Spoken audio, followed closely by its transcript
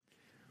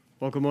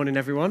Well, good morning,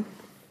 everyone.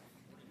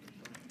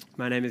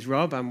 My name is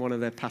Rob. I'm one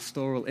of the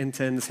pastoral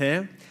interns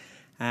here.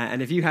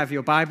 And if you have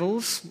your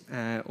Bibles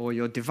or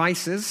your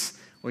devices,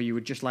 or you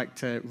would just like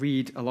to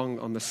read along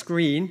on the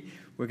screen,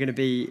 we're going to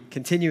be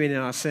continuing in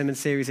our sermon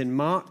series in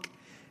Mark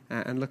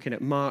and looking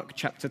at Mark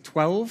chapter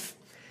 12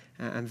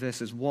 and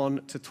verses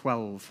 1 to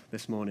 12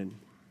 this morning.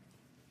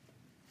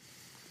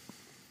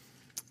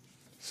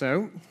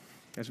 So,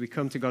 as we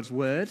come to God's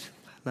word,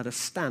 let us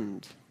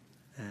stand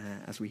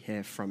as we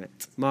hear from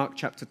it. Mark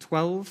chapter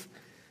 12,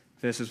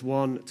 verses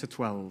 1 to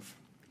 12.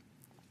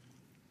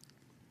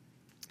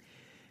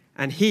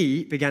 And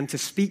he began to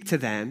speak to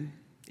them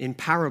in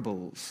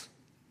parables.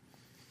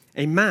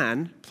 A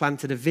man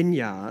planted a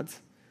vineyard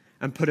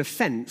and put a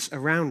fence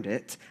around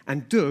it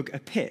and dug a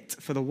pit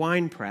for the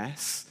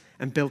winepress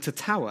and built a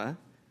tower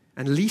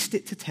and leased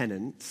it to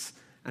tenants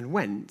and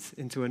went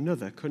into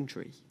another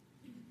country.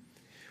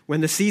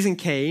 When the season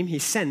came, he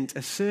sent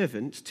a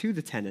servant to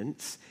the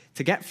tenants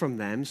to get from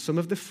them some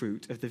of the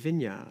fruit of the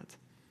vineyard.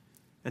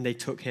 And they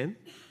took him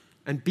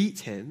and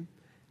beat him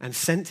and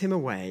sent him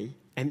away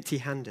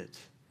empty-handed.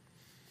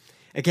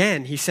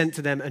 Again, he sent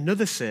to them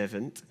another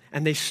servant,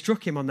 and they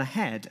struck him on the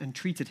head and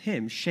treated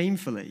him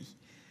shamefully.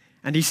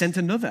 And he sent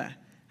another,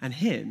 and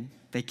him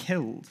they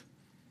killed.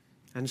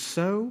 And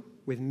so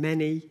with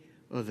many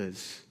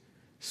others.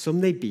 Some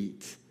they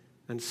beat,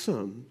 and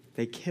some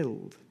they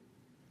killed.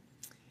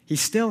 He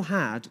still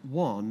had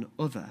one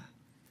other,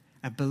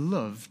 a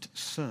beloved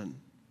son.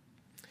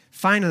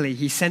 Finally,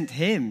 he sent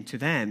him to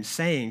them,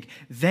 saying,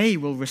 "They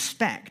will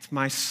respect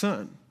my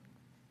son."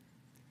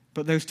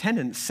 But those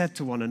tenants said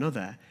to one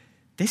another,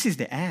 "This is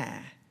the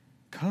heir.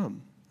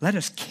 Come, let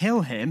us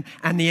kill him,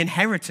 and the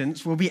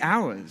inheritance will be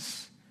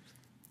ours."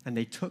 And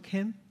they took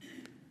him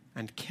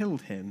and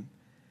killed him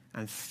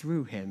and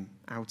threw him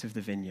out of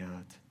the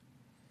vineyard.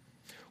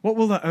 What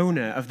will the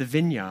owner of the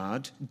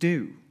vineyard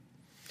do?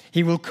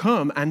 He will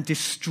come and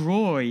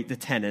destroy the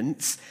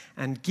tenants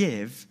and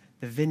give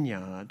the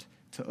vineyard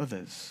to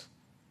others.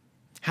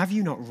 Have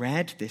you not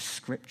read this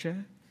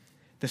scripture?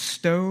 The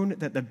stone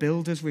that the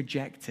builders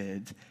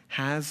rejected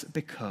has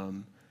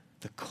become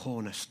the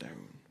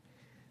cornerstone.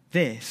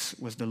 This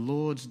was the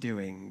Lord's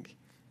doing,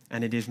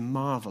 and it is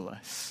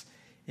marvelous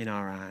in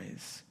our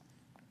eyes.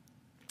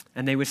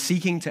 And they were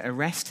seeking to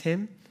arrest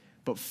him,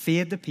 but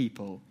feared the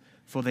people,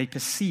 for they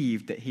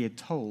perceived that he had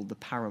told the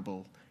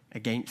parable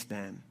against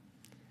them.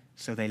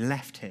 So they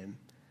left him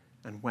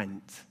and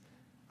went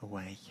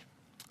away.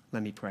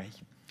 Let me pray.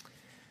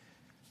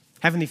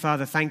 Heavenly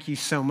Father, thank you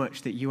so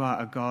much that you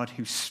are a God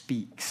who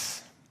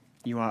speaks.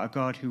 You are a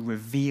God who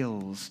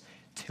reveals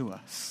to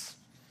us.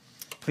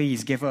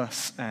 Please give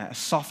us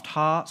soft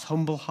hearts,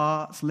 humble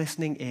hearts,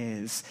 listening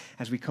ears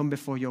as we come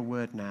before your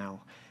word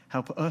now.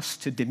 Help us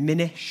to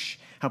diminish,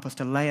 help us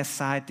to lay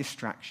aside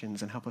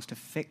distractions, and help us to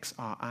fix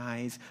our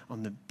eyes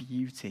on the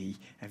beauty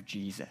of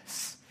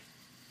Jesus.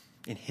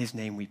 In his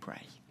name we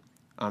pray.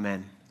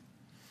 Amen.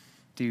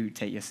 Do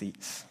take your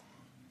seats.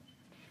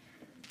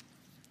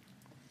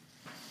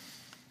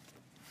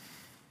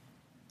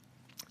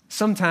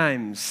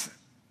 Sometimes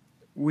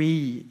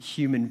we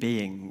human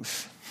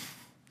beings,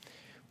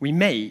 we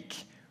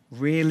make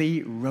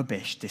really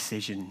rubbish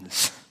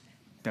decisions,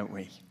 don't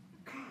we?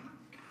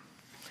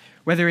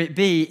 Whether it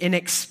be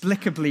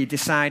inexplicably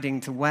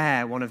deciding to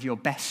wear one of your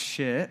best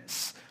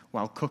shirts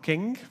while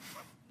cooking.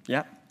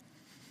 Yep,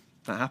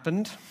 that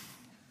happened.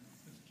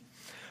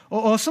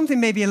 Or something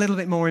maybe a little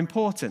bit more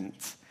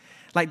important,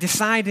 like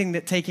deciding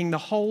that taking the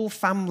whole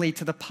family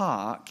to the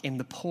park in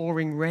the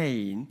pouring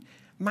rain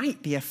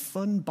might be a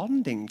fun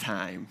bonding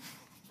time.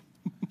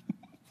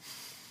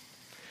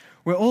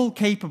 We're all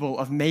capable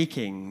of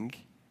making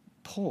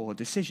poor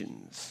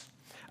decisions,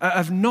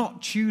 of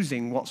not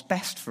choosing what's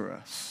best for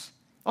us,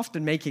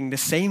 often making the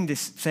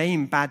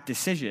same bad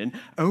decision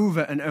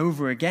over and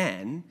over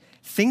again,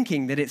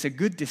 thinking that it's a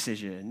good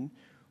decision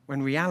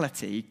when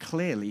reality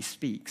clearly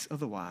speaks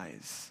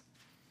otherwise.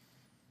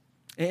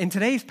 In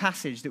today's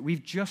passage that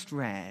we've just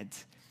read,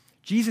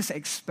 Jesus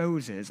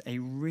exposes a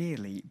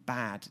really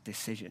bad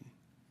decision,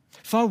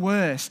 far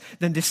worse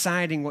than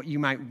deciding what you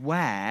might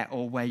wear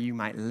or where you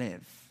might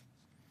live.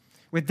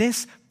 With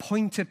this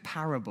pointed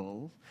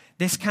parable,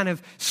 this kind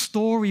of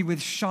story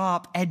with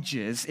sharp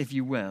edges, if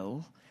you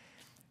will,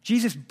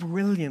 Jesus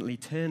brilliantly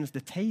turns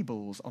the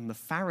tables on the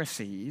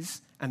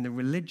Pharisees and the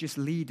religious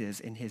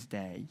leaders in his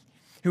day,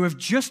 who have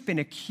just been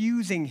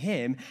accusing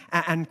him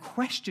and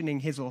questioning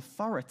his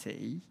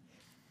authority,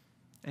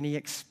 and he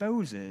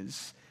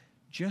exposes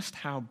just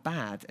how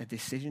bad a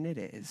decision it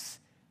is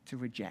to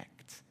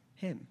reject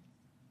him.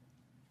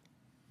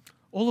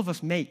 All of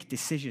us make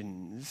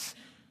decisions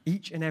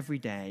each and every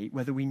day,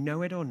 whether we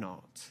know it or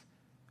not,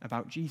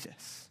 about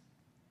Jesus.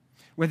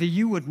 Whether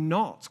you would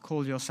not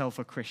call yourself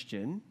a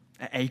Christian,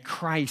 a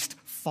Christ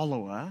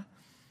follower,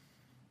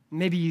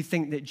 maybe you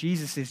think that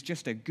Jesus is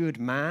just a good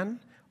man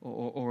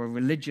or a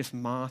religious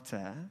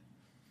martyr,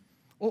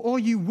 or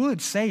you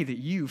would say that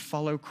you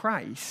follow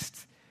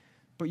Christ,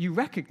 but you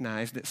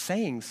recognize that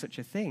saying such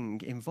a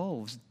thing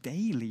involves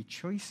daily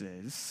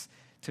choices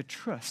to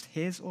trust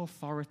his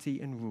authority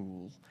and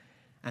rule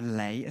and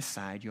lay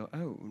aside your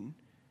own,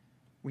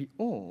 we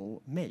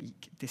all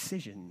make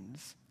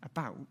decisions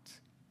about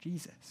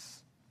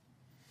Jesus.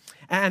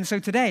 And so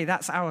today,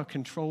 that's our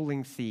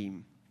controlling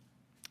theme.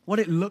 What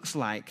it looks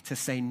like to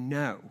say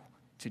no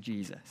to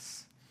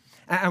Jesus.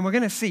 And we're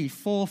going to see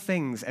 4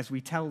 things as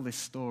we tell this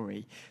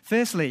story.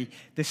 Firstly,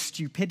 the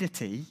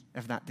stupidity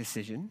of that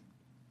decision.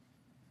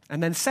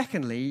 And then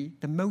secondly,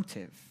 the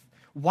motive.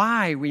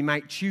 Why we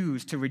might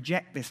choose to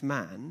reject this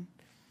man.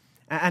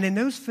 And in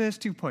those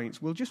first 2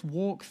 points, we'll just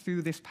walk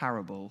through this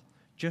parable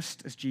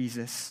just as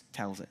Jesus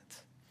tells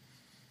it.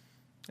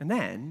 And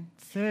then,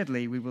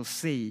 thirdly, we will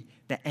see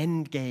the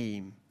end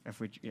game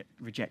of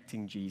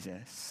rejecting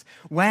Jesus,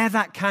 where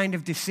that kind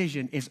of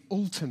decision is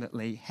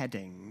ultimately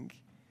heading.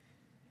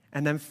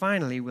 And then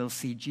finally, we'll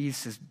see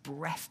Jesus'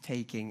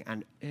 breathtaking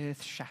and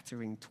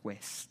earth-shattering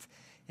twist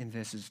in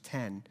verses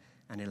 10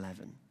 and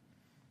 11.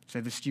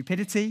 So the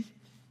stupidity,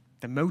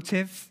 the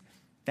motive,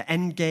 the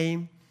end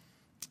game,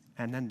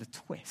 and then the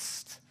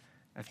twist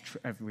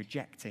of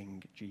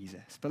rejecting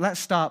Jesus. But let's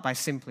start by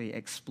simply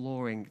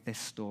exploring this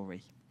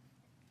story.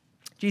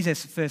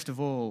 Jesus, first of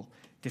all,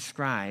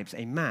 describes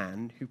a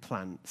man who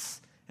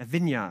plants a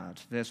vineyard.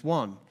 Verse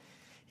 1,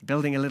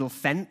 building a little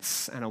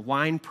fence and a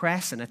wine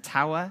press and a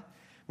tower,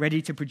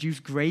 ready to produce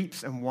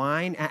grapes and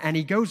wine, and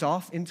he goes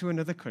off into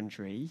another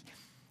country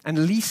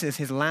and leases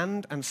his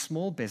land and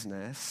small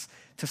business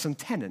to some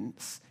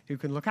tenants who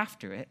can look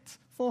after it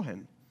for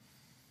him.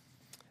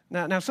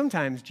 Now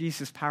sometimes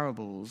Jesus'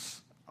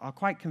 parables are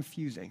quite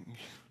confusing.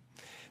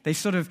 They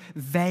sort of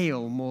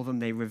veil more than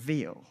they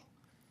reveal.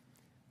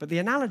 But the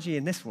analogy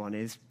in this one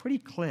is pretty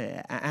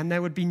clear, and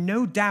there would be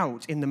no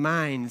doubt in the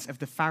minds of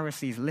the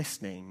Pharisees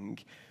listening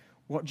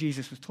what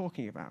Jesus was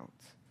talking about.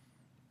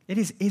 It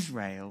is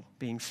Israel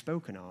being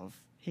spoken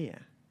of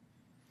here.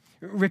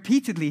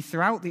 Repeatedly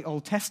throughout the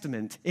Old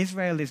Testament,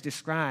 Israel is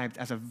described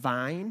as a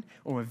vine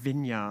or a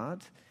vineyard,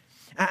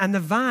 and the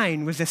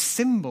vine was a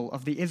symbol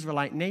of the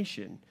Israelite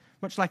nation,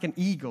 much like an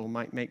eagle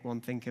might make one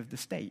think of the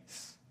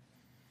States.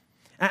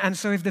 And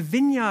so if the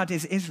vineyard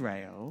is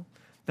Israel,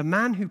 the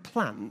man who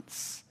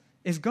plants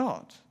is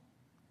God.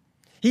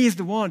 He is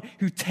the one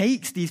who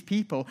takes these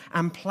people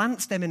and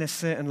plants them in a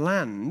certain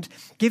land,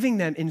 giving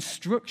them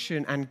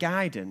instruction and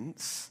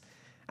guidance,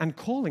 and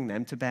calling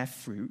them to bear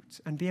fruit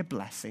and be a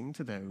blessing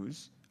to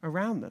those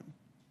around them.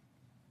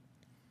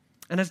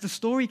 And as the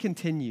story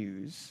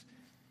continues,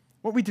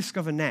 what we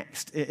discover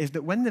next is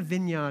that when the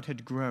vineyard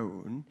had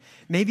grown,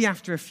 maybe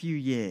after a few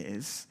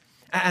years,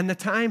 and the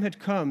time had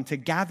come to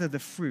gather the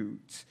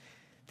fruit,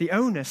 the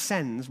owner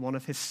sends one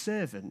of his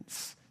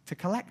servants to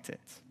collect it.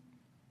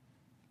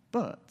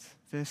 But,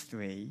 verse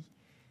 3,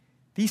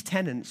 these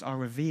tenants are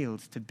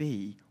revealed to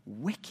be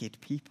wicked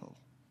people,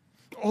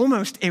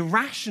 almost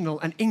irrational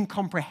and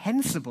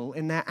incomprehensible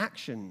in their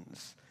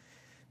actions.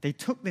 They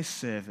took this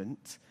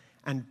servant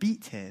and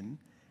beat him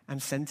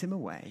and sent him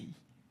away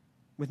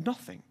with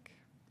nothing.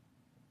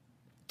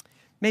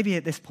 Maybe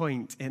at this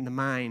point in the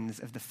minds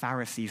of the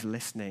Pharisees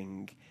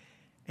listening,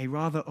 a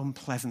rather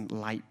unpleasant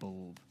light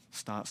bulb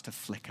starts to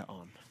flicker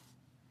on.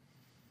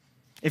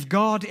 If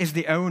God is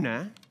the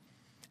owner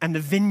and the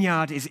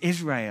vineyard is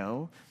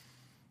Israel,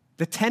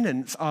 the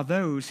tenants are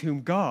those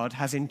whom God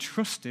has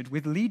entrusted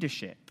with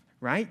leadership,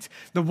 right?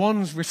 The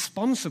ones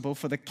responsible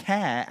for the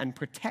care and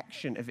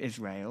protection of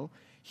Israel,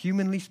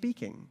 humanly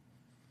speaking.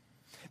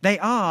 They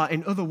are,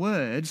 in other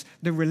words,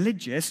 the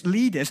religious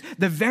leaders,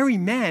 the very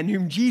men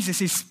whom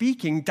Jesus is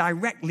speaking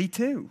directly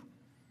to.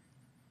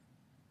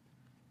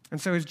 And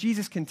so as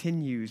Jesus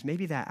continues,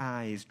 maybe their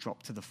eyes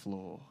drop to the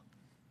floor.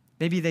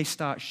 Maybe they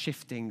start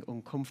shifting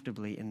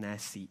uncomfortably in their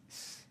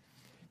seats.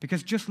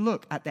 Because just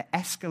look at the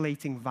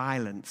escalating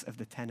violence of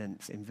the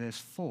tenants in verse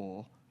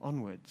 4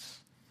 onwards.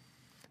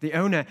 The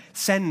owner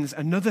sends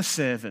another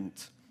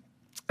servant,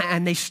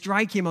 and they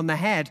strike him on the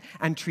head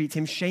and treat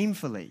him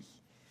shamefully.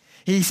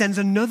 He sends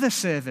another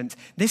servant,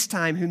 this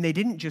time whom they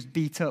didn't just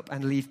beat up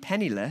and leave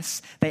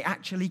penniless, they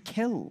actually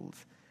killed.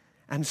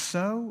 And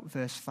so,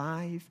 verse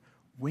 5,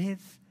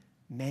 with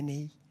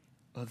many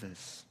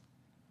others.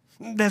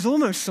 There's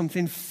almost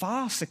something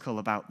farcical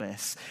about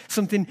this,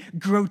 something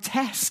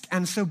grotesque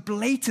and so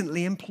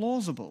blatantly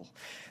implausible.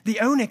 The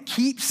owner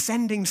keeps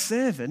sending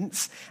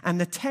servants, and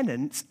the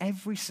tenants,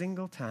 every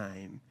single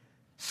time,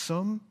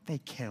 some they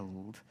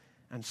killed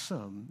and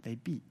some they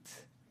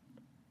beat.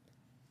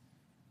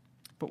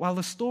 But while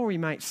the story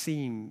might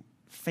seem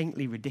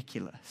faintly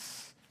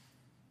ridiculous,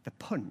 the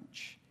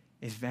punch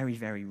is very,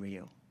 very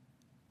real.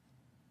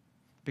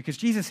 Because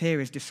Jesus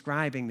here is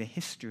describing the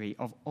history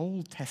of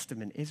Old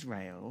Testament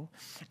Israel,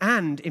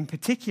 and in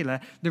particular,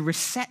 the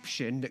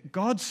reception that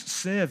God's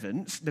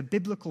servants, the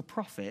biblical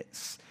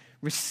prophets,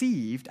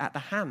 received at the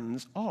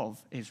hands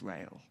of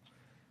Israel,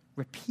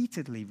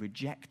 repeatedly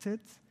rejected,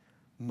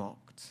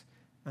 mocked,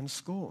 and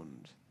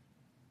scorned.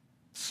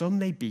 Some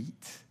they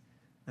beat,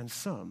 and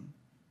some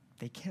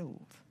they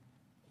killed.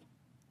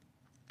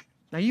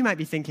 Now, you might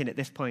be thinking at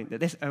this point that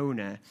this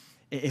owner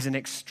is an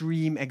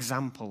extreme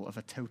example of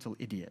a total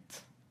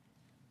idiot.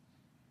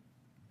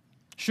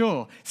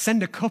 Sure,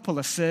 send a couple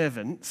of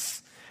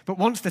servants, but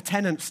once the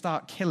tenants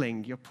start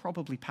killing, you're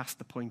probably past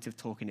the point of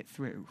talking it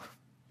through.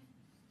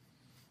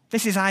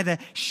 This is either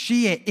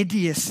sheer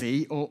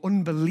idiocy or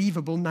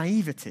unbelievable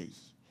naivety.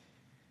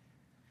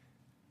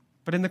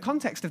 But in the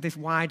context of this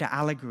wider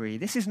allegory,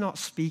 this is not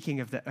speaking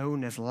of the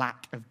owner's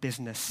lack of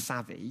business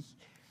savvy,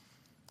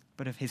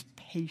 but of his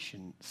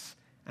patience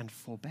and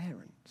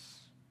forbearance.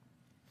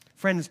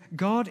 Friends,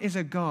 God is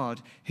a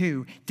God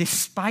who,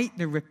 despite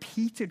the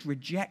repeated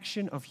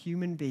rejection of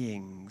human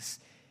beings,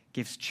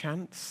 gives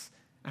chance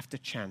after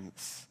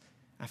chance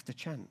after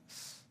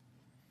chance.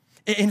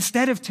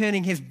 Instead of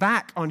turning his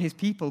back on his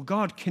people,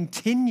 God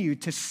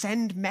continued to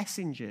send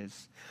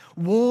messengers,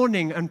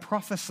 warning and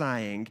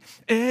prophesying,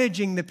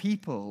 urging the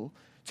people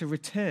to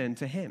return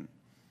to him.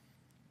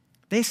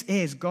 This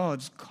is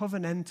God's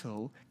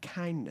covenantal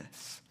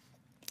kindness,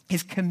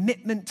 his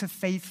commitment to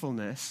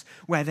faithfulness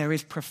where there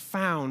is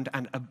profound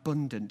and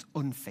abundant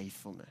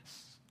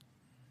unfaithfulness.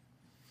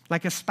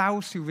 Like a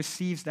spouse who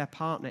receives their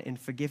partner in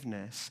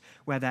forgiveness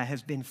where there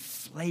has been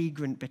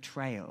flagrant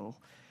betrayal,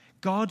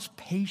 God's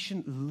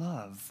patient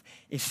love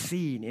is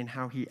seen in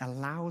how he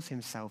allows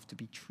himself to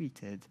be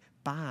treated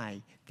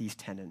by these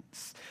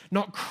tenants,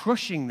 not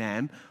crushing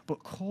them,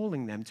 but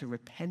calling them to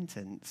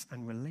repentance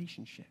and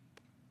relationship.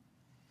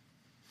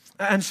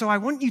 And so I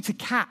want you to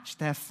catch,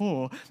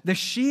 therefore, the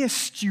sheer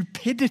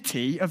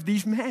stupidity of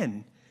these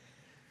men.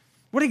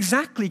 What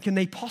exactly can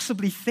they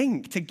possibly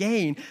think to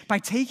gain by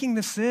taking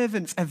the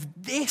servants of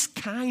this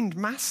kind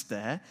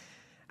master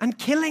and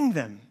killing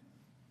them?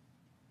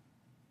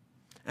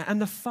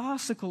 And the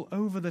farcical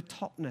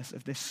over-the-topness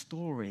of this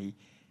story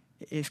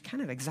is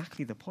kind of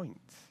exactly the point.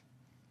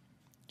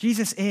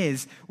 Jesus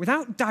is,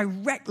 without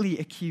directly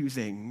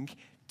accusing,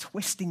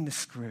 twisting the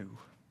screw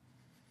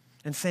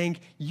and saying,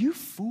 you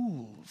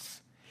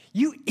fools,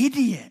 you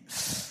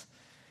idiots,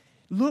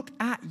 look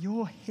at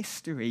your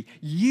history.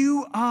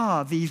 You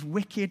are these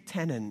wicked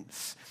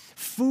tenants,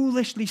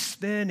 foolishly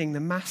spurning the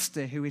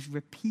master who is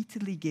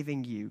repeatedly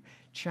giving you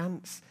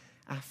chance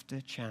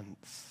after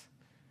chance.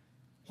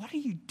 What are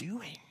you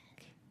doing?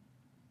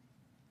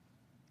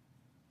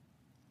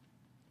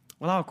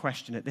 Well, our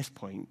question at this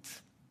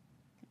point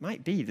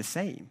might be the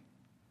same.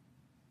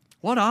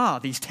 What are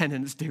these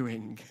tenants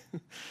doing?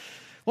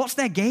 What's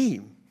their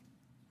game?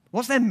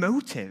 What's their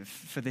motive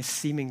for this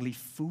seemingly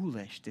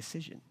foolish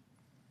decision?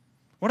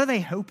 What are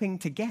they hoping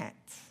to get?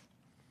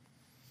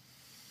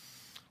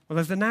 Well,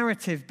 as the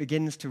narrative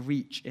begins to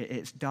reach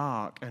its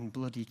dark and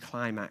bloody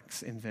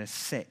climax in verse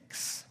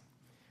 6,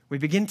 we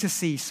begin to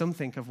see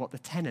something of what the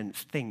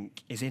tenants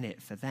think is in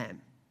it for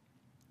them.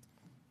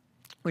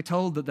 We're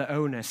told that the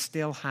owner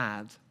still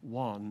had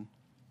one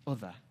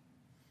other.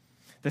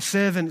 The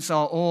servants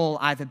are all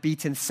either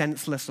beaten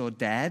senseless or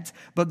dead,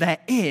 but there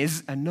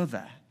is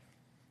another,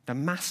 the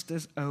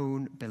master's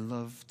own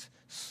beloved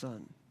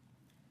son.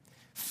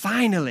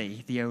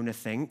 Finally, the owner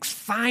thinks,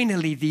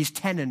 finally these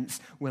tenants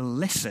will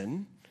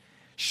listen.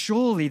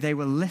 Surely they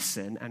will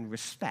listen and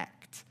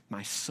respect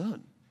my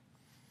son.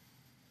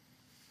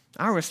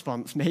 Our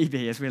response,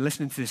 maybe, as we're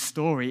listening to this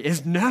story,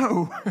 is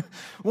no.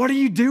 What are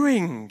you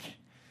doing?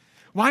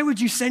 Why would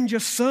you send your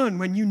son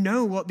when you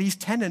know what these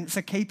tenants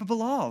are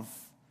capable of?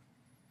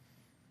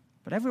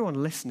 But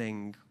everyone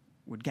listening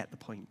would get the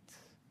point.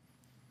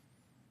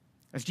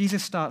 As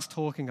Jesus starts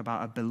talking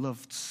about a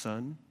beloved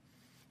son,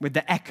 with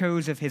the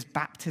echoes of his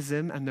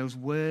baptism and those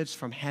words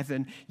from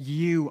heaven,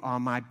 you are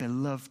my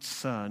beloved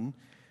son,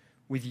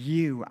 with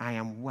you I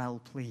am well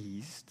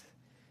pleased,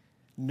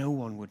 no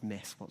one would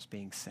miss what's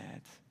being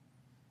said.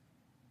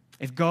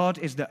 If God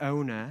is the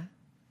owner,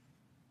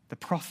 the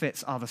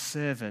prophets are the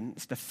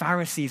servants, the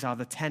Pharisees are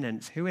the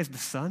tenants, who is the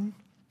Son?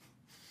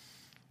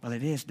 Well,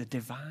 it is the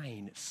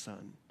divine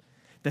Son,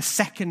 the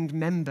second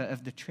member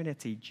of the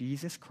Trinity,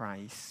 Jesus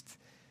Christ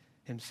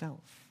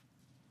himself.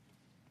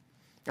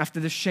 After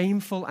the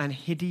shameful and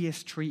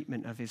hideous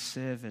treatment of his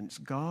servants,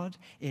 God,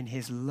 in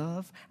his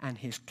love and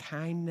his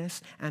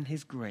kindness and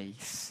his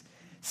grace,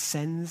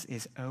 sends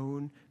his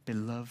own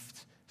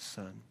beloved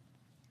Son.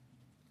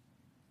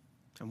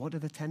 And what do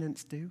the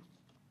tenants do?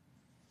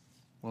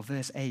 Well,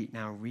 verse 8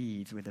 now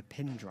reads with a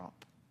pin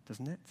drop,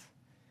 doesn't it?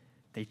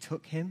 They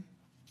took him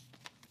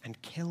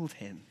and killed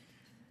him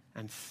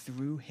and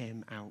threw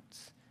him out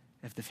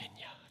of the vineyard.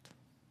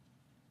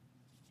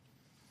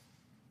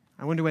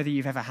 I wonder whether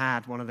you've ever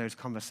had one of those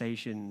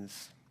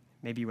conversations,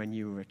 maybe when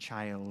you were a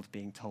child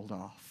being told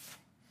off,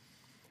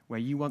 where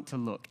you want to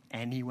look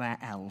anywhere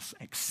else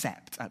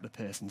except at the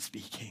person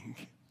speaking.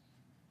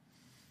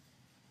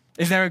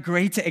 Is there a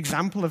greater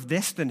example of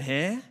this than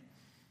here?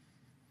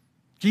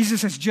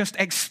 Jesus has just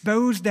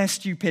exposed their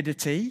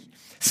stupidity,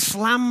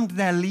 slammed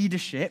their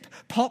leadership,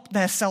 popped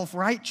their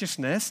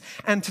self-righteousness,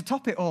 and to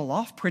top it all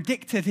off,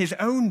 predicted his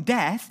own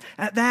death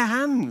at their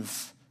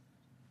hands.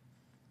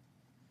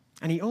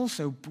 And he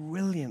also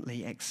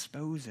brilliantly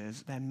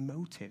exposes their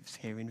motives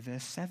here in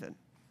verse 7.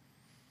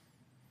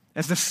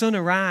 As the son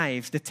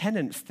arrives, the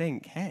tenants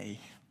think, hey,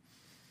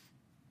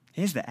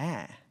 here's the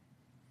heir.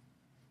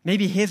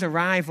 Maybe his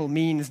arrival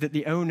means that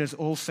the owner's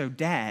also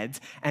dead,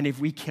 and if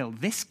we kill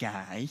this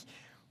guy,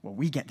 well,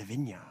 we get the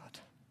vineyard.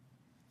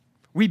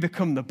 We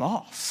become the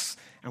boss,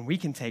 and we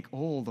can take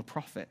all the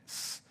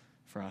profits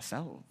for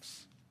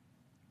ourselves.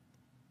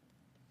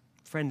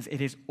 Friends,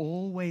 it is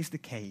always the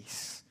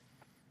case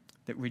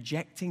that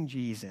rejecting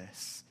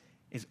Jesus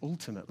is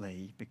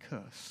ultimately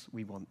because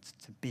we want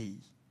to be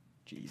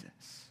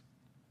Jesus.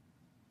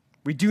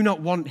 We do not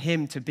want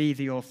him to be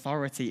the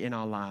authority in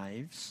our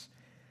lives,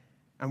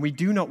 and we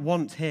do not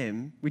want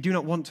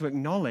to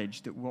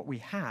acknowledge that what we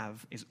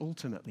have is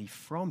ultimately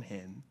from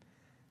him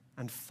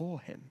and for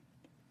him.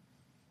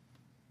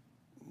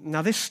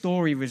 Now, this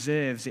story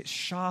reserves its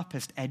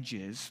sharpest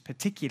edges,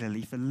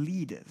 particularly for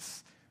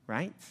leaders,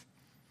 right?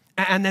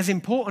 And there's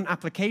important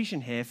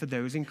application here for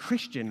those in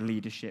Christian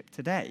leadership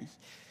today.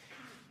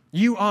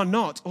 You are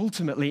not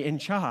ultimately in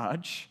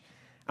charge,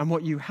 and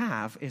what you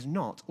have is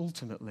not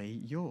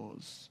ultimately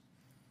yours.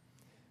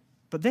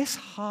 But this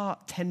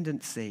heart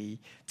tendency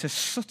to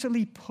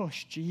subtly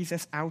push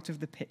Jesus out of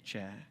the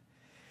picture,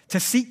 to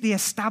seek the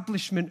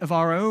establishment of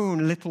our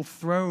own little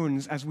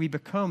thrones as we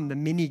become the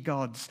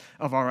mini-gods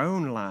of our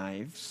own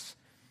lives,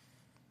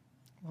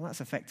 well,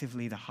 that's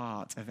effectively the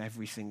heart of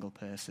every single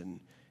person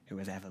who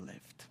has ever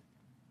lived.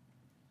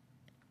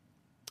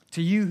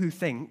 To you who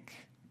think,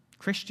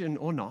 Christian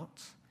or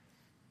not,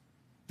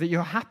 that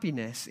your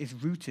happiness is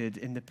rooted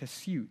in the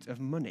pursuit of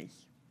money,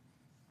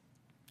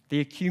 the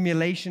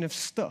accumulation of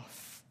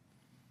stuff,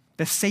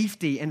 the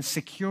safety and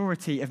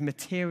security of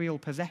material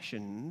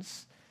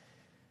possessions,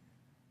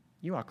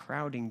 you are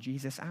crowding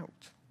Jesus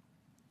out.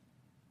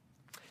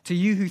 To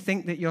you who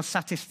think that your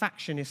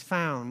satisfaction is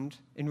found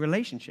in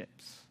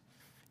relationships,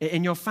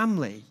 in your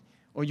family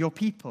or your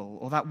people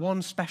or that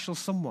one special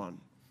someone,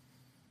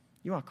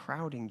 you are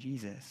crowding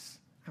Jesus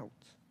out.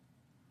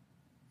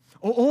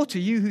 Or to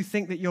you who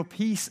think that your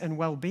peace and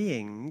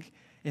well-being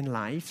in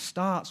life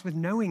starts with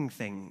knowing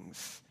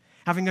things,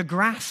 having a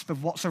grasp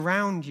of what's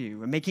around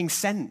you and making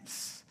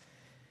sense,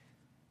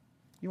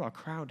 you are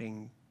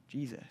crowding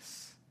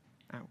Jesus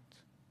out.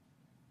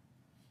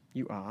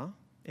 You are,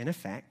 in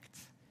effect,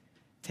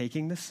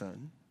 taking the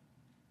Son,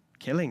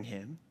 killing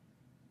him,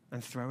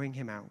 and throwing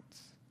him out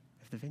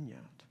of the vineyard.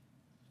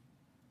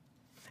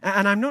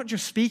 And I'm not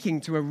just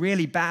speaking to a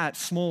really bad,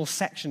 small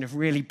section of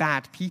really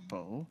bad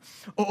people,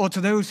 or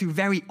to those who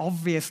very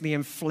obviously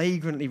and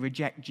flagrantly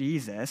reject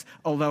Jesus,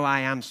 although I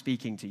am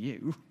speaking to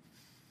you.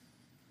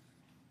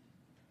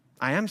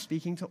 I am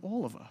speaking to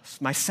all of us,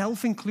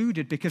 myself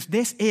included, because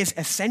this is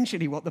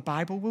essentially what the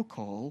Bible will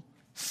call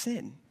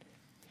sin.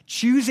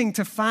 Choosing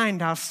to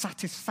find our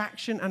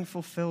satisfaction and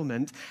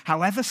fulfillment,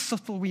 however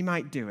subtle we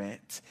might do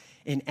it,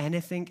 in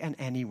anything and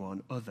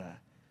anyone other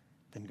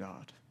than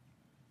God.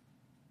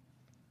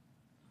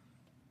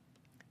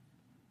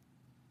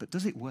 But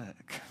does it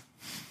work?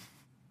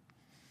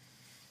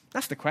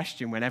 That's the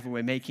question whenever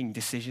we're making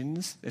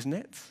decisions, isn't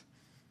it?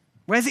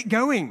 Where's it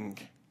going?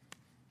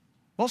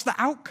 What's the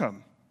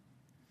outcome?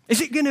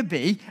 Is it going to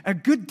be a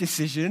good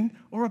decision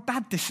or a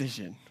bad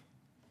decision?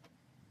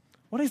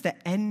 What is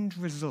the end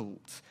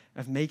result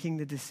of making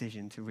the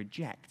decision to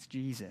reject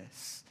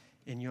Jesus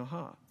in your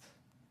heart?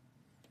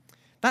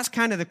 That's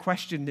kind of the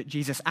question that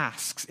Jesus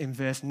asks in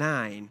verse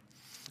 9.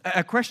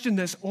 A question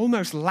that's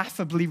almost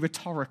laughably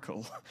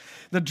rhetorical.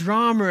 The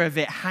drama of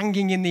it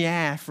hanging in the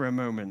air for a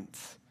moment.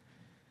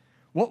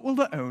 What will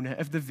the owner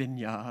of the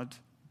vineyard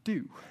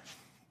do?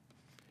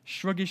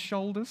 Shrug his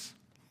shoulders?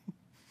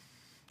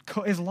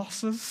 Cut his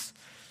losses?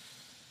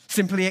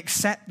 Simply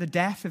accept the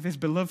death of his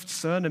beloved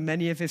son and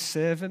many of his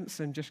servants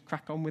and just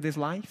crack on with his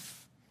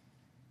life?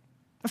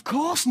 Of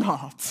course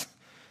not.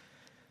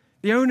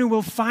 The owner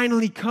will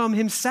finally come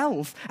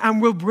himself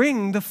and will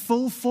bring the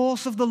full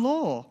force of the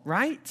law,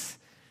 right?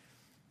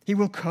 He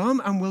will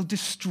come and will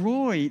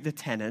destroy the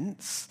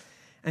tenants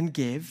and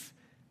give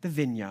the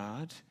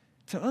vineyard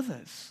to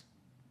others.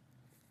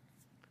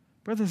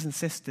 Brothers and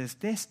sisters,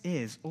 this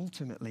is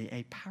ultimately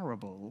a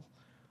parable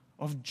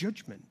of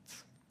judgment.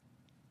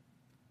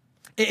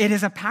 It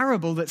is a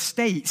parable that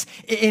states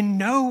in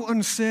no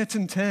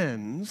uncertain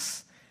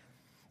terms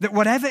that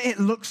whatever it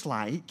looks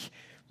like,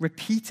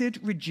 repeated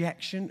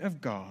rejection of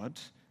God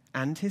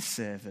and his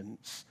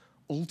servants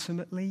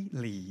ultimately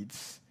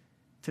leads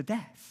to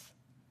death.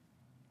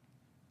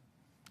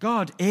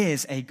 God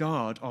is a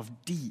God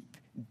of deep,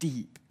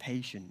 deep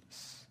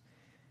patience,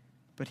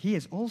 but he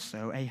is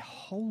also a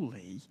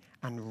holy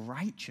and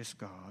righteous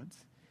God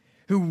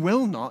who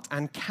will not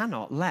and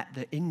cannot let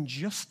the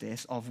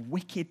injustice of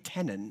wicked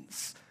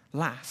tenants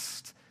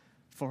last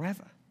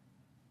forever.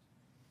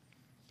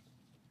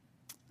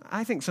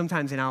 I think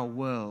sometimes in our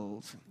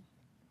world,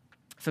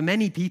 for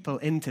many people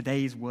in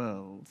today's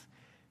world,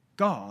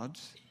 God,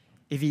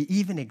 if he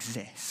even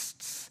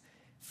exists,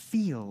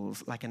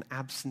 feels like an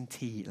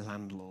absentee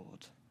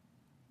landlord.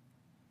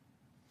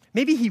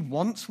 Maybe he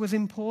once was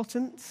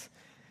important,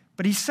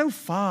 but he's so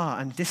far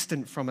and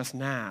distant from us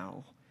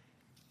now.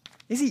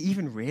 Is he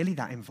even really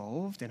that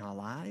involved in our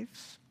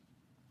lives?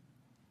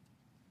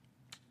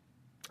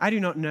 I do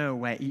not know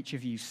where each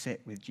of you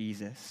sit with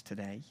Jesus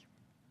today.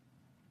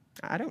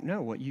 I don't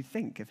know what you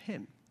think of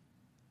him.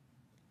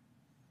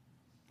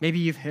 Maybe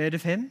you've heard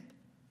of him.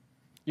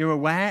 You're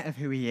aware of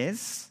who he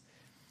is,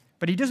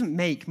 but he doesn't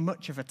make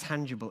much of a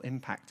tangible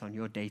impact on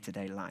your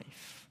day-to-day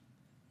life.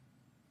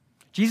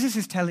 Jesus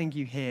is telling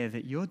you here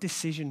that your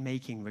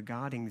decision-making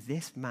regarding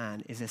this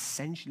man is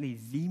essentially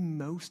the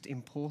most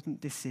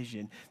important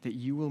decision that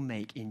you will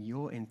make in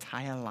your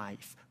entire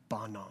life,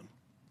 bar none.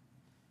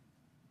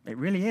 It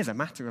really is a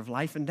matter of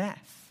life and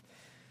death.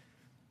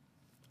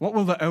 What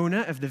will the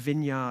owner of the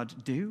vineyard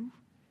do?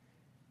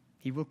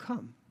 He will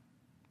come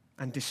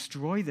and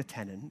destroy the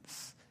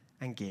tenants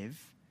and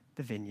give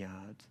the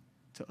vineyard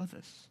to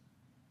others.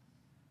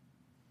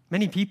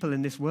 Many people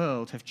in this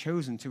world have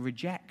chosen to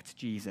reject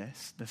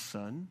Jesus, the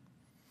Son,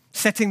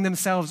 setting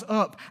themselves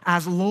up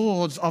as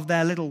lords of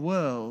their little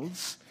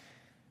worlds,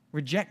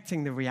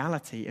 rejecting the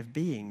reality of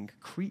being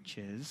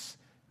creatures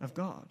of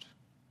God.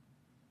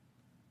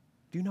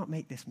 Do not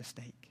make this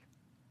mistake.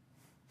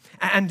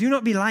 And do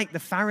not be like the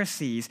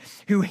Pharisees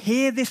who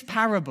hear this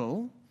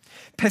parable,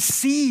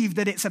 perceive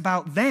that it's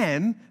about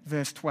them,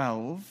 verse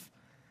 12,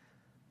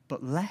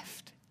 but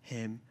left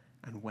him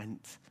and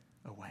went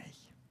away.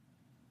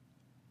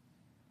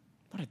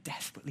 What a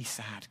desperately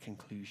sad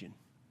conclusion.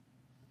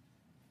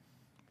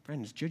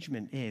 Friends,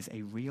 judgment is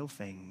a real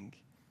thing,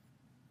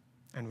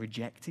 and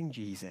rejecting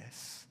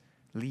Jesus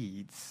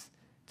leads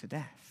to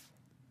death.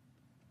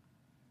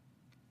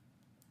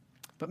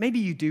 But maybe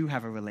you do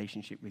have a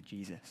relationship with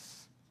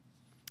Jesus.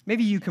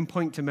 Maybe you can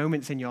point to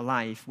moments in your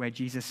life where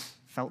Jesus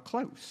felt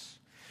close,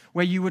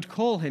 where you would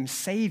call him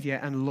Savior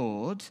and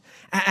Lord,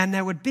 and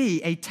there would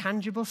be a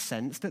tangible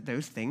sense that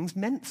those things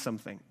meant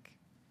something.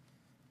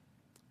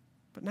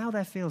 But now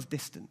there feels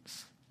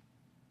distance.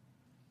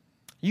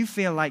 You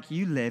feel like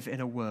you live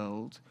in a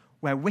world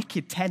where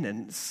wicked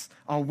tenants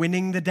are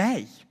winning the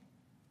day.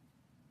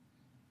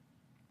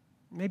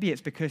 Maybe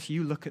it's because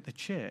you look at the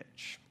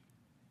church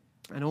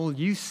and all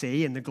you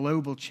see in the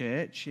global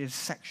church is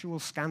sexual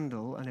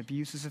scandal and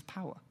abuses of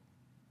power.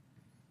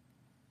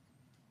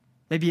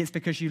 Maybe it's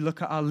because you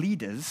look at our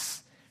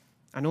leaders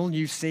and all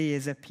you see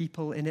is a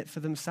people in it for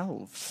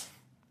themselves,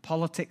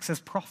 politics as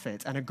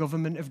profit, and a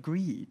government of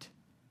greed.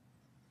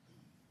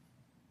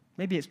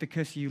 Maybe it's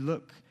because you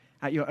look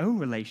at your own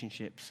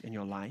relationships in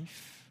your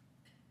life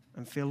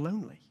and feel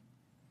lonely,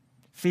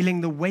 feeling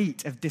the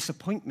weight of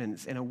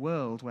disappointments in a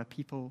world where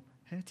people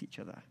hurt each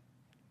other.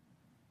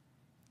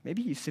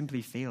 Maybe you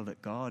simply feel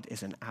that God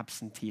is an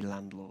absentee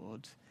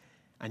landlord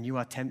and you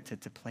are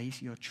tempted to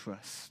place your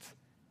trust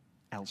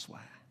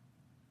elsewhere.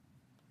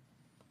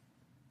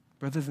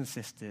 Brothers and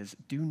sisters,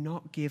 do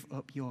not give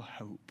up your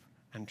hope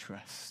and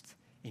trust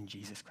in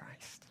Jesus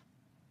Christ.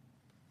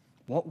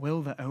 What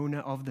will the owner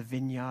of the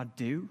vineyard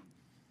do?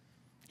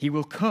 He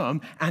will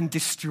come and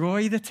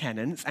destroy the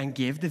tenants and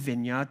give the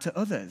vineyard to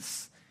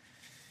others.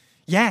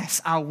 Yes,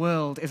 our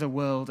world is a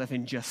world of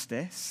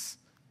injustice.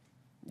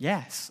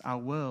 Yes, our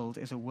world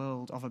is a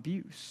world of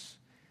abuse.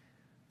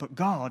 But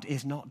God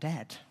is not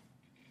dead.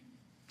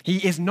 He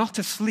is not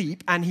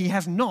asleep, and he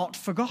has not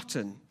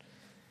forgotten.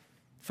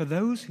 For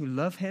those who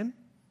love him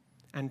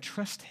and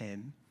trust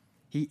him,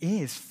 he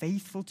is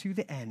faithful to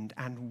the end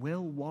and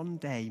will one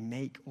day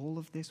make all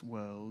of this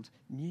world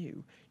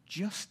new.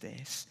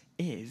 Justice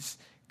is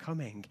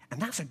coming,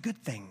 and that's a good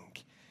thing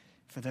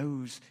for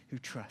those who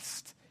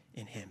trust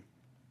in him.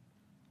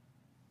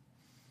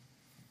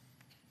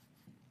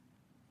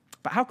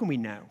 But how can we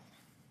know?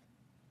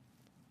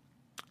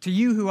 To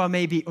you who are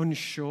maybe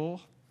unsure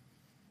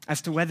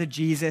as to whether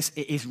Jesus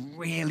is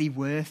really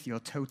worth your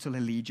total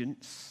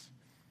allegiance,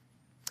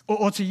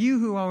 or to you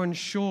who are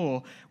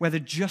unsure whether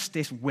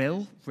justice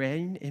will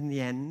reign in the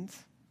end,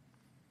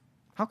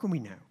 how can we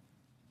know?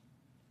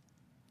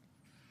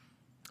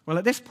 Well,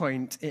 at this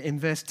point, in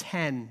verse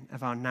 10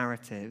 of our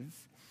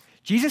narrative,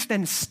 Jesus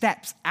then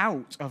steps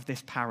out of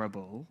this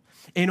parable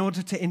in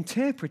order to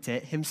interpret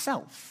it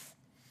himself,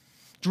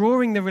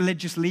 drawing the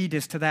religious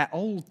leaders to their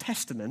Old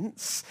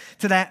Testaments,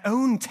 to their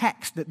own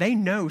text that they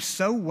know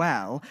so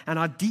well and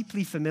are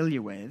deeply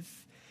familiar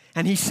with.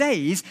 And he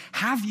says,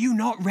 "Have you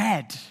not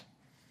read?"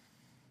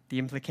 The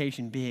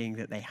implication being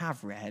that they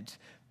have read,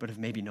 but have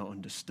maybe not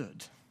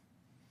understood.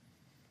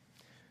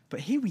 But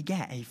here we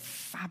get a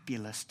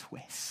fabulous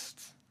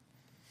twist.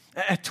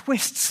 A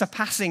twist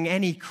surpassing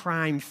any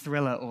crime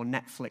thriller or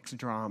Netflix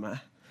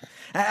drama.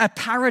 A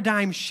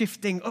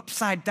paradigm-shifting,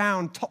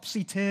 upside-down,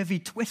 topsy-turvy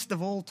twist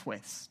of all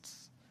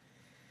twists.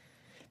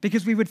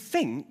 Because we would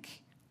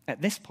think,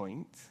 at this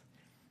point,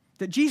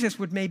 that Jesus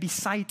would maybe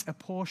cite a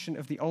portion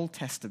of the Old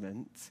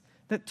Testament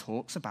that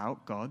talks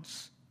about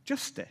God's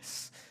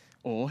justice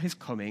or his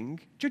coming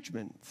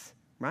judgment,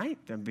 right?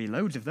 There'd be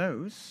loads of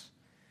those.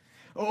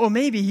 Or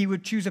maybe he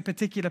would choose a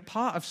particular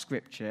part of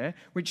Scripture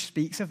which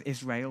speaks of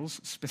Israel's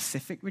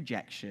specific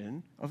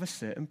rejection of a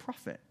certain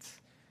prophet.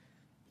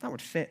 That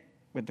would fit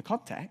with the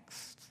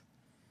context.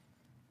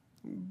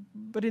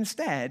 But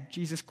instead,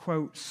 Jesus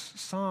quotes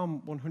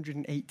Psalm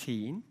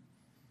 118,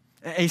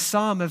 a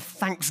psalm of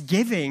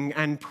thanksgiving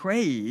and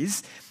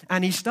praise,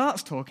 and he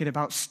starts talking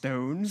about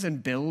stones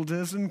and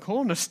builders and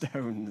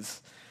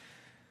cornerstones.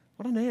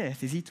 What on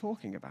earth is he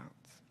talking about?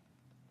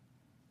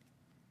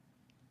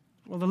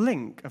 Well, the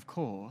link, of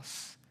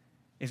course,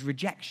 is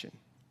rejection.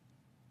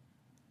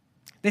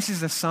 This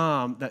is a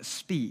psalm that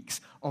speaks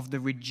of the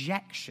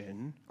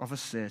rejection of a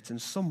certain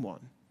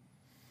someone.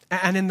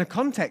 And in the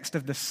context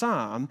of the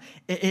psalm,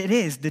 it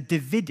is the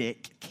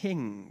Davidic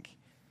king.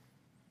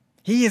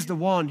 He is the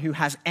one who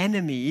has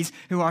enemies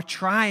who are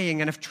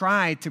trying and have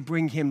tried to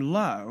bring him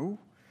low.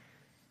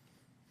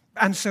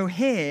 And so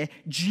here,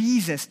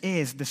 Jesus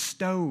is the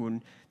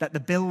stone that the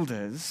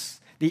builders,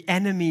 the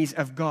enemies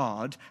of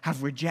God,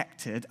 have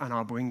rejected and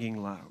are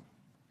bringing low.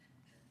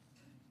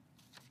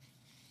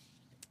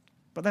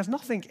 But there's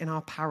nothing in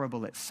our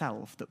parable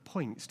itself that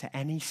points to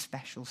any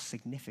special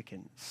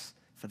significance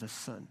for the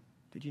Son.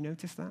 Did you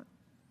notice that?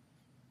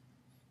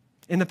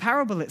 In the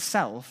parable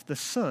itself, the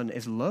Son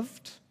is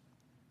loved,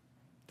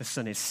 the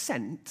Son is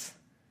sent,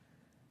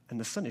 and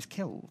the Son is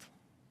killed.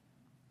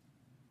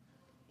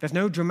 There's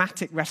no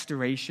dramatic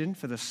restoration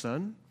for the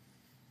Son,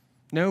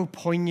 no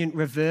poignant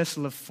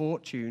reversal of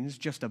fortunes,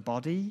 just a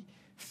body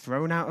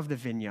thrown out of the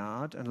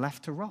vineyard and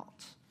left to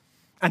rot.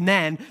 And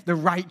then the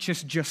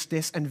righteous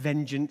justice and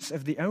vengeance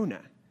of the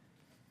owner.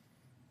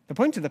 The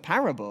point of the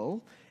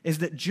parable is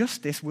that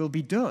justice will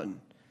be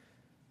done,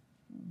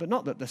 but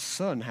not that the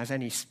Son has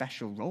any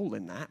special role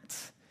in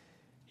that.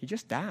 He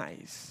just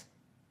dies.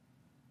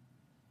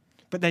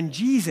 But then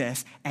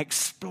Jesus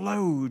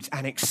explodes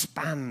and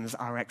expands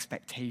our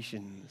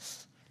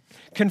expectations,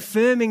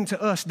 confirming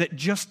to us that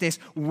justice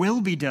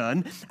will be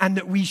done and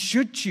that we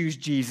should choose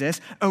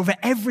Jesus over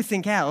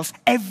everything else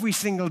every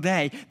single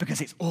day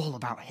because it's all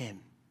about him.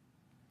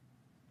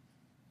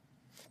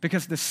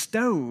 Because the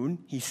stone,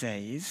 he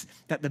says,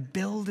 that the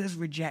builders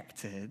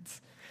rejected,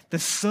 the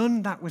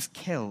Son that was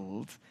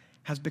killed,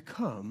 has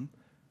become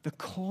the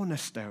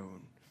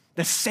cornerstone,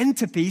 the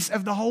centerpiece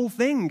of the whole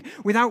thing,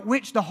 without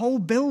which the whole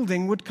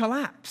building would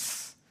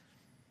collapse.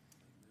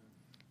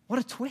 What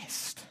a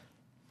twist.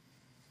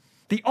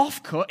 The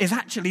offcut is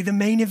actually the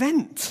main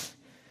event.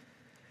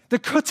 The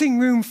cutting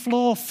room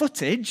floor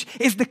footage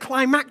is the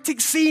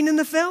climactic scene in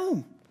the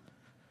film.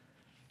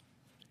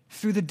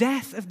 Through the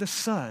death of the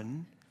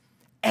Son,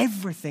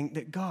 everything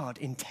that God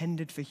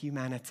intended for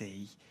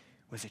humanity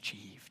was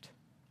achieved.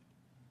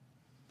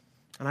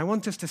 And I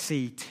want us to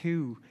see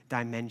two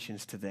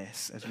dimensions to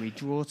this as we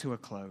draw to a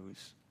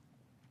close.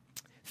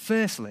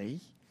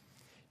 Firstly,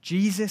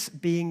 Jesus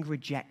being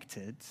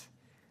rejected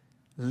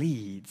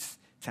leads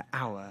to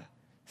our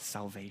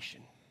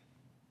salvation.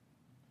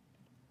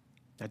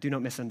 Now, do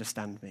not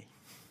misunderstand me.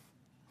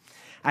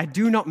 I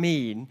do not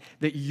mean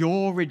that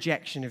your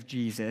rejection of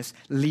Jesus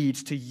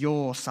leads to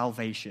your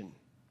salvation.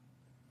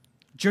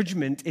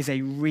 Judgment is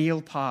a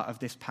real part of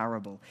this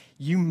parable.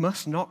 You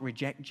must not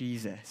reject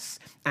Jesus.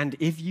 And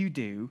if you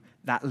do,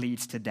 that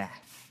leads to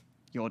death,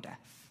 your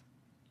death.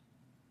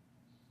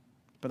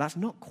 But that's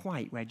not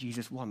quite where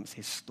Jesus wants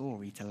his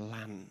story to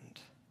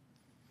land.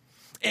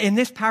 In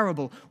this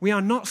parable, we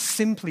are not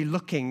simply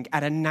looking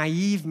at a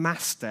naive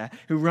master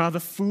who rather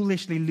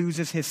foolishly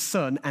loses his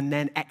son and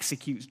then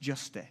executes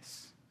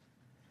justice.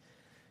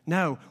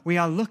 No, we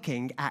are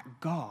looking at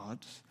God,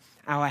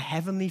 our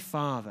Heavenly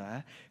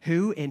Father,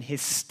 who in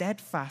his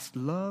steadfast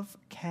love,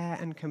 care,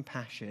 and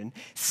compassion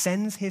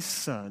sends his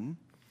Son,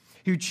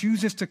 who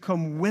chooses to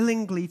come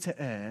willingly to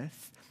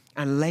earth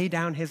and lay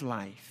down his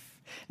life,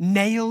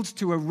 nailed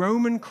to a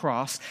Roman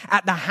cross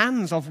at the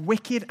hands of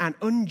wicked and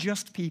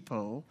unjust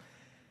people,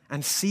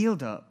 and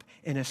sealed up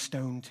in a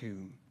stone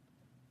tomb.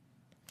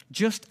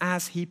 Just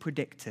as he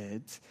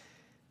predicted,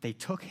 they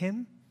took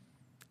him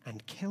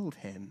and killed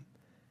him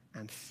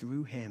and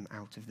threw him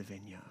out of the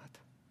vineyard.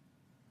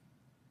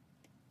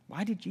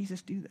 Why did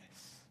Jesus do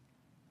this?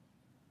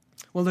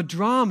 Well, the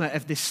drama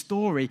of this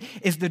story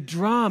is the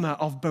drama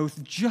of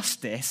both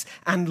justice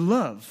and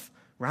love,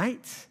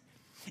 right?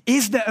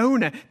 Is the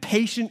owner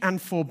patient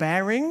and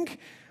forbearing,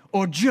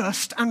 or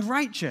just and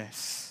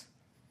righteous?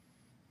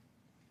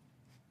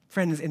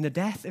 Friends, in the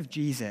death of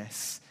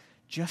Jesus,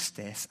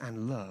 justice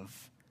and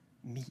love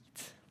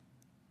meet.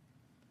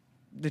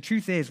 The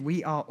truth is,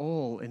 we are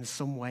all in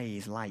some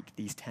ways like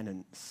these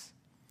tenants,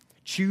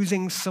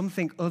 choosing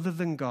something other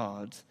than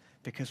God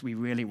because we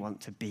really want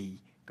to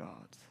be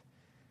God.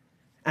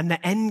 And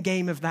the end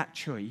game of that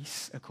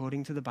choice,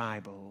 according to the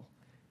Bible,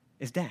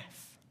 is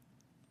death.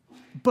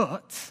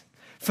 But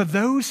for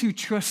those who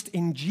trust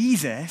in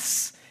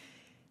Jesus,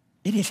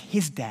 it is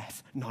his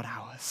death, not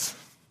ours.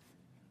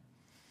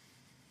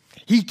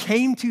 He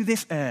came to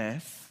this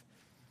earth,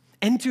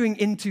 entering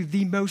into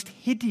the most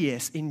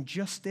hideous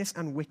injustice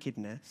and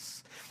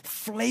wickedness,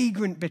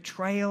 flagrant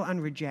betrayal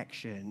and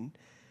rejection,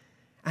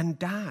 and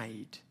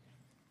died,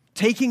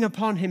 taking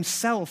upon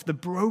himself the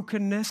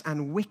brokenness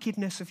and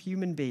wickedness of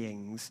human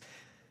beings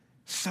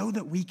so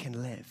that we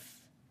can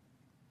live.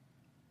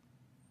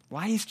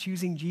 Why is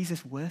choosing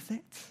Jesus worth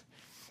it?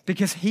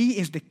 Because he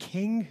is the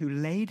king who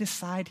laid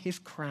aside his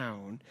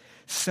crown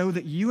so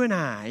that you and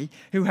I,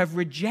 who have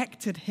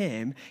rejected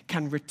him,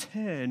 can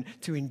return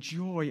to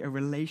enjoy a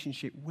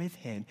relationship with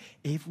him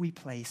if we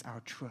place our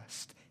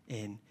trust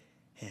in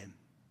him.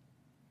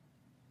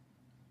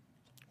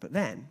 But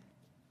then,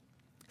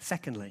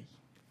 secondly,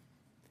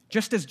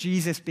 just as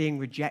Jesus being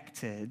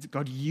rejected,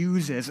 God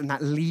uses and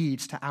that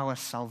leads to our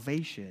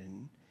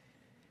salvation,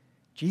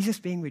 Jesus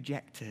being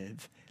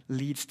rejected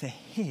leads to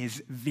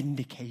his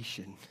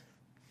vindication.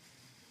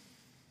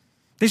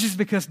 This is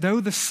because though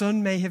the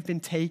son may have been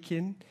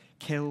taken,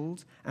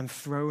 killed, and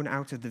thrown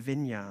out of the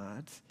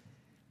vineyard,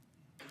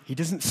 he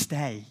doesn't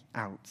stay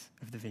out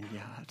of the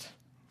vineyard.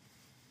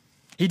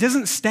 He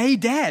doesn't stay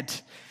dead,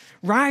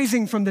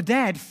 rising from the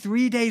dead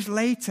 3 days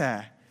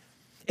later.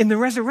 In the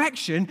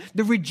resurrection,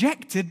 the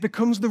rejected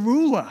becomes the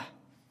ruler.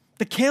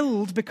 The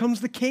killed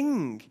becomes the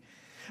king,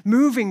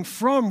 moving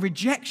from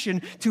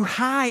rejection to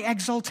high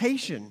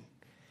exaltation,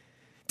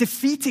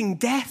 defeating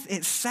death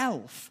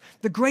itself,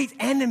 the great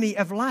enemy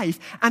of life,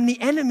 and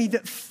the enemy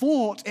that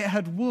thought it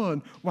had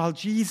won while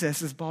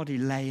Jesus' body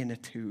lay in a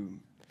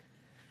tomb.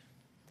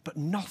 But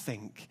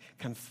nothing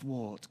can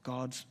thwart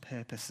God's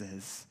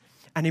purposes.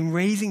 And in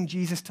raising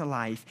Jesus to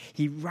life,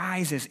 he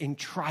rises in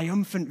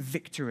triumphant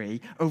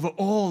victory over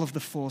all of the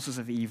forces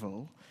of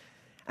evil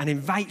and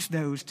invites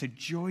those to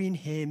join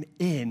him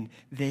in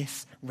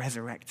this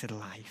resurrected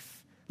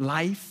life.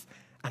 Life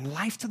and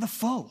life to the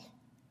full.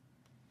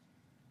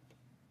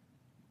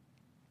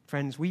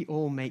 Friends, we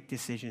all make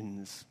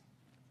decisions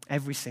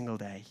every single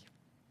day.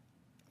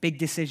 Big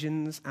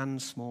decisions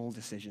and small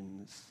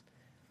decisions.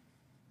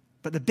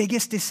 But the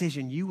biggest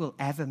decision you will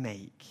ever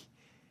make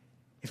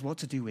is what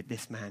to do with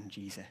this man,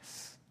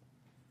 Jesus.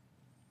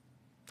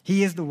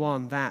 He is the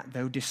one that,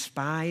 though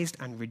despised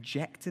and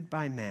rejected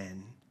by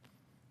men,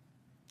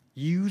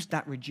 used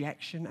that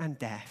rejection and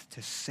death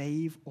to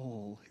save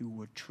all who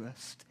would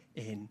trust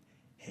in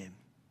him.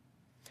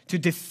 To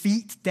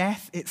defeat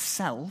death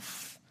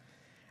itself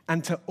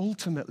and to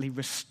ultimately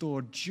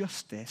restore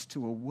justice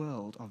to a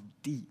world of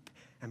deep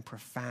and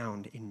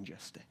profound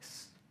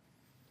injustice.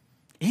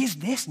 Is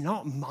this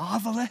not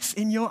marvelous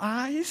in your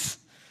eyes?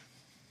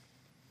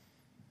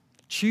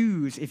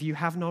 Choose, if you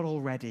have not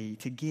already,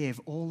 to give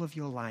all of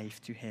your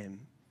life to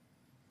him.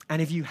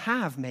 And if you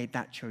have made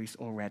that choice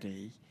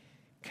already,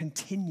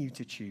 continue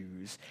to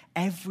choose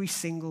every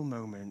single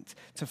moment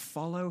to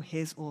follow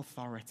his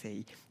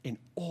authority in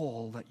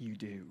all that you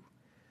do,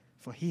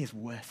 for he is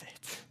worth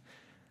it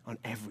on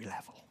every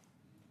level.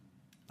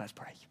 Let's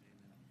pray.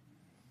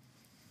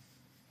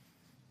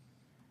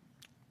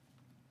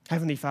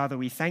 Heavenly Father,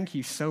 we thank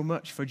you so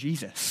much for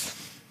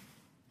Jesus.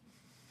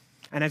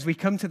 And as we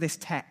come to this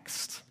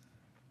text,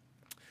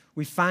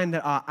 we find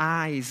that our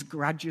eyes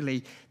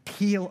gradually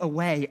peel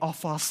away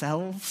off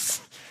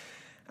ourselves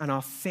and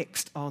are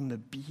fixed on the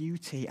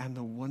beauty and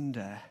the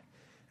wonder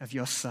of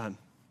your Son,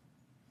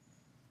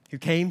 who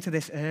came to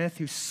this earth,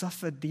 who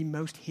suffered the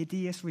most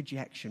hideous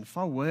rejection,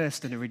 far worse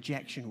than a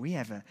rejection we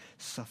ever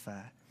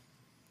suffer.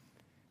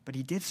 But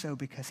he did so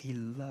because he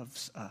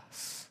loves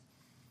us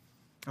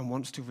and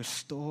wants to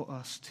restore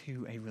us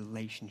to a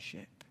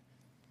relationship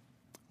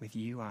with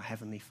you, our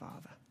Heavenly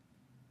Father.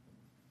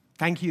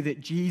 Thank you that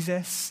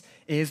Jesus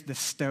is the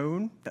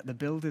stone that the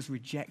builders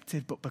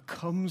rejected, but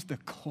becomes the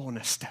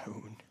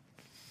cornerstone.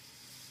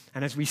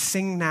 And as we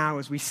sing now,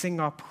 as we sing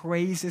our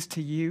praises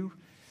to you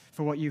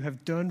for what you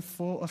have done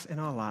for us in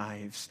our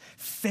lives,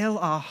 fill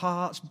our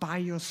hearts by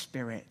your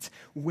Spirit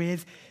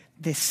with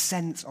this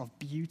sense of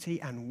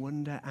beauty and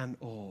wonder and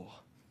awe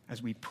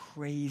as we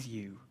praise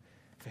you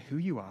for who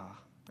you are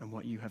and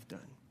what you have done.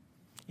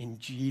 In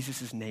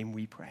Jesus' name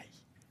we pray.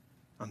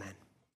 Amen.